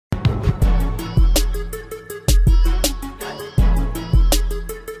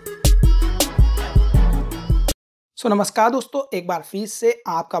नमस्कार दोस्तों, एक बार फिर से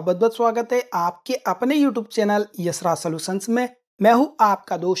आपका बहुत बहुत स्वागत है आपके अपने यूट्यूब चैनल यशराज सॉल्यूशंस में। मैं हूं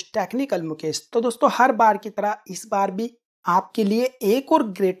आपका दोस्त टेक्निकल मुकेश। तो दोस्तों, हर बार की तरह इस बार भी आपके लिए एक और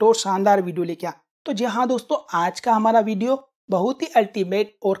ग्रेट और शानदार वीडियो लेके आया। तो जी हाँ दोस्तों, आज का हमारा वीडियो बहुत ही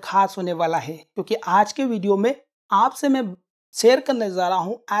अल्टीमेट और खास होने वाला है, क्योंकि आज के वीडियो में आपसे मैं शेयर करने जा रहा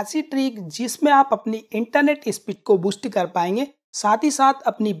हूँ ऐसी ट्रिक जिसमें आप अपनी इंटरनेट स्पीड को बूस्ट कर पाएंगे, साथ ही साथ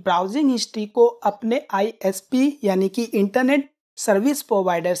अपनी ब्राउजिंग हिस्ट्री को अपने ISP यानी कि इंटरनेट सर्विस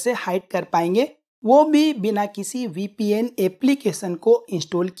प्रोवाइडर से हाइड कर पाएंगे, वो भी बिना किसी VPN एप्लीकेशन को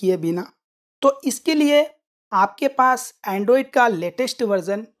इंस्टॉल किए बिना। तो इसके लिए आपके पास एंड्रॉयड का लेटेस्ट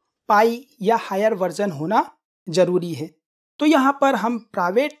वर्जन पाई या हायर वर्जन होना ज़रूरी है। तो यहाँ पर हम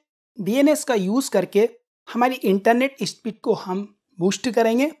प्राइवेट DNS का यूज़ करके हमारी इंटरनेट स्पीड को हम बूस्ट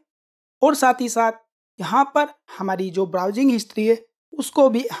करेंगे और साथ ही साथ यहाँ पर हमारी जो ब्राउजिंग हिस्ट्री है उसको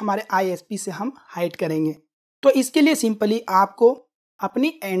भी हमारे ISP से हम हाइड करेंगे। तो इसके लिए सिंपली आपको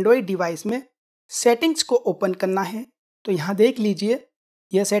अपनी एंड्रॉयड डिवाइस में सेटिंग्स को ओपन करना है। तो यहाँ देख लीजिए,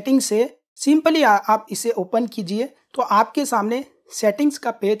 यह सेटिंग्स से सिंपली आप इसे ओपन कीजिए तो आपके सामने सेटिंग्स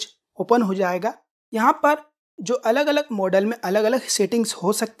का पेज ओपन हो जाएगा। यहाँ पर जो अलग अलग मॉडल में अलग अलग सेटिंग्स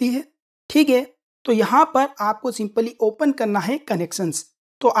हो सकती है, ठीक है। तो यहाँ पर आपको सिंपली ओपन करना है कनेक्शंस।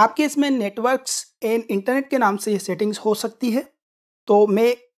 तो आपके इसमें नेटवर्क्स एंड इंटरनेट के नाम से ये सेटिंग्स हो सकती है। तो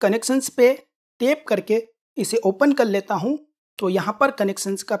मैं कनेक्शंस पे टैप करके इसे ओपन कर लेता हूँ। तो यहाँ पर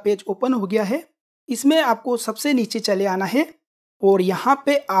कनेक्शंस का पेज ओपन हो गया है। इसमें आपको सबसे नीचे चले आना है और यहाँ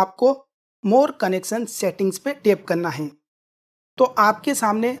पे आपको मोर कनेक्शन सेटिंग्स पे टैप करना है। तो आपके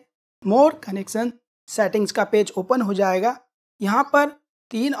सामने मोर कनेक्शन सेटिंग्स का पेज ओपन हो जाएगा। यहाँ पर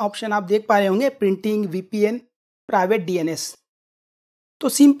 3 ऑप्शन आप देख पा रहे होंगे, प्रिंटिंग, VPN, प्राइवेट DNS। तो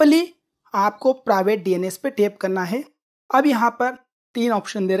सिंपली आपको प्राइवेट DNS पे टैप करना है। अब यहाँ पर 3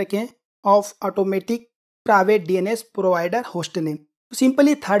 ऑप्शन दे रखे हैं, of automatic private DNS provider host name. तो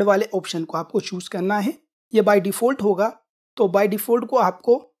सिंपली थर्ड वाले ऑप्शन को आपको चूज करना है। ये बाय डिफ़ॉल्ट होगा, तो बाय डिफ़ॉल्ट को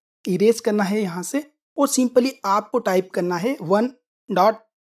आपको इरेज करना है यहाँ से और सिंपली आपको टाइप करना है 1 डॉट,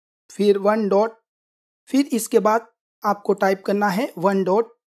 फिर 1 डॉट, फिर इसके बाद आपको टाइप करना है 1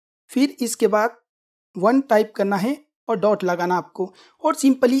 डॉट, फिर इसके बाद 1 टाइप करना है और डॉट लगाना आपको। और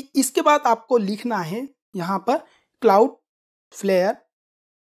सिंपली इसके बाद आपको लिखना है यहाँ पर क्लाउडफ्लेयर।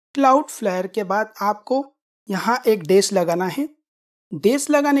 क्लाउडफ्लेयर के बाद आपको यहाँ एक डैश लगाना है। डैश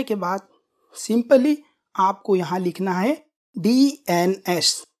लगाने के बाद सिंपली आपको यहाँ लिखना है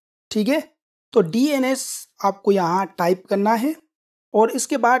DNS, ठीक है। तो DNS आपको यहाँ टाइप करना है और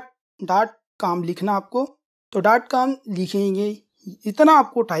इसके बाद .com लिखना आपको। तो .com लिखेंगे, इतना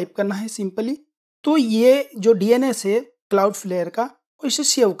आपको टाइप करना है सिंपली। तो ये जो DNS है क्लाउडफ्लेयर का, इसे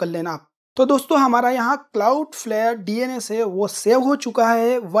सेव कर लेना आप। तो दोस्तों, हमारा यहाँ क्लाउडफ्लेयर DNS है वो सेव हो चुका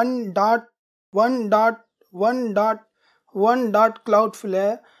है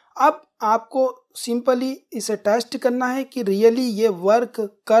 1.1.1.1.Cloudflare। अब आपको सिंपली इसे टेस्ट करना है कि रियली ये वर्क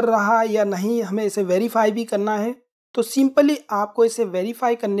कर रहा है या नहीं, हमें इसे वेरीफाई भी करना है। तो सिंपली आपको इसे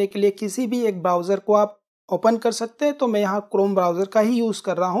वेरीफाई करने के लिए किसी भी एक ब्राउज़र को आप ओपन कर सकते हैं। तो मैं यहाँ क्रोम ब्राउज़र का ही यूज़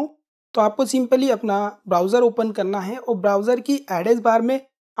कर रहा हूँ। तो आपको सिंपली अपना ब्राउज़र ओपन करना है और ब्राउज़र की एड्रेस बार में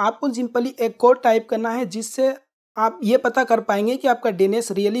आपको सिंपली एक कोड टाइप करना है, जिससे आप ये पता कर पाएंगे कि आपका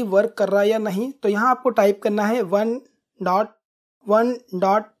DNS रियली वर्क कर रहा है या नहीं। तो यहाँ आपको टाइप करना है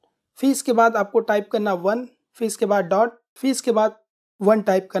 1.1. फिर इसके बाद आपको टाइप करना 1, फिर इसके बाद डॉट, फिर इसके बाद 1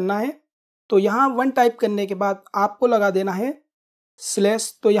 टाइप करना है। तो यहाँ 1 टाइप करने के बाद आपको लगा देना है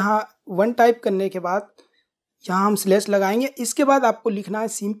स्लैश। तो यहाँ 1 टाइप करने के बाद यहाँ हम स्लैश लगाएंगे। इसके बाद आपको लिखना है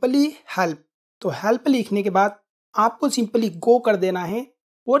सिंपली हेल्प। तो हेल्प लिखने के बाद आपको सिंपली गो कर देना है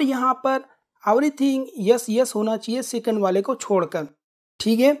और यहाँ पर एवरीथिंग यस यस होना चाहिए सेकंड वाले को छोड़कर,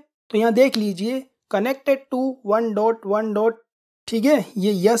 ठीक है। तो यहाँ देख लीजिए कनेक्टेड टू 1.1. ठीक है,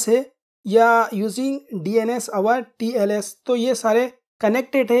 ये यस है, या यूजिंग DNS अवर TLS। तो ये सारे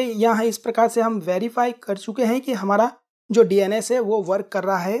कनेक्टेड है। यहाँ इस प्रकार से हम वेरीफाई कर चुके हैं कि हमारा जो DNS है वो वर्क कर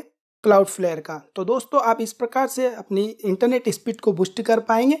रहा है क्लाउडफ्लेयर का। तो दोस्तों, आप इस प्रकार से अपनी इंटरनेट स्पीड को बूस्ट कर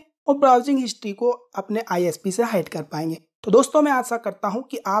पाएंगे और ब्राउजिंग हिस्ट्री को अपने ISP से हाइड कर पाएंगे। तो दोस्तों, मैं आशा करता हूं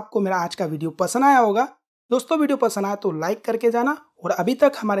कि आपको मेरा आज का वीडियो पसंद आया होगा। दोस्तों, वीडियो पसंद आया तो लाइक करके जाना और अभी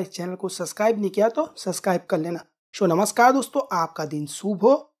तक हमारे चैनल को सब्सक्राइब नहीं किया तो सब्सक्राइब कर लेना। नमस्कार दोस्तों, आपका दिन शुभ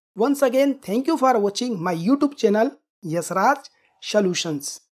हो। Once again thank you for watching my YouTube channel Yashraj solutions.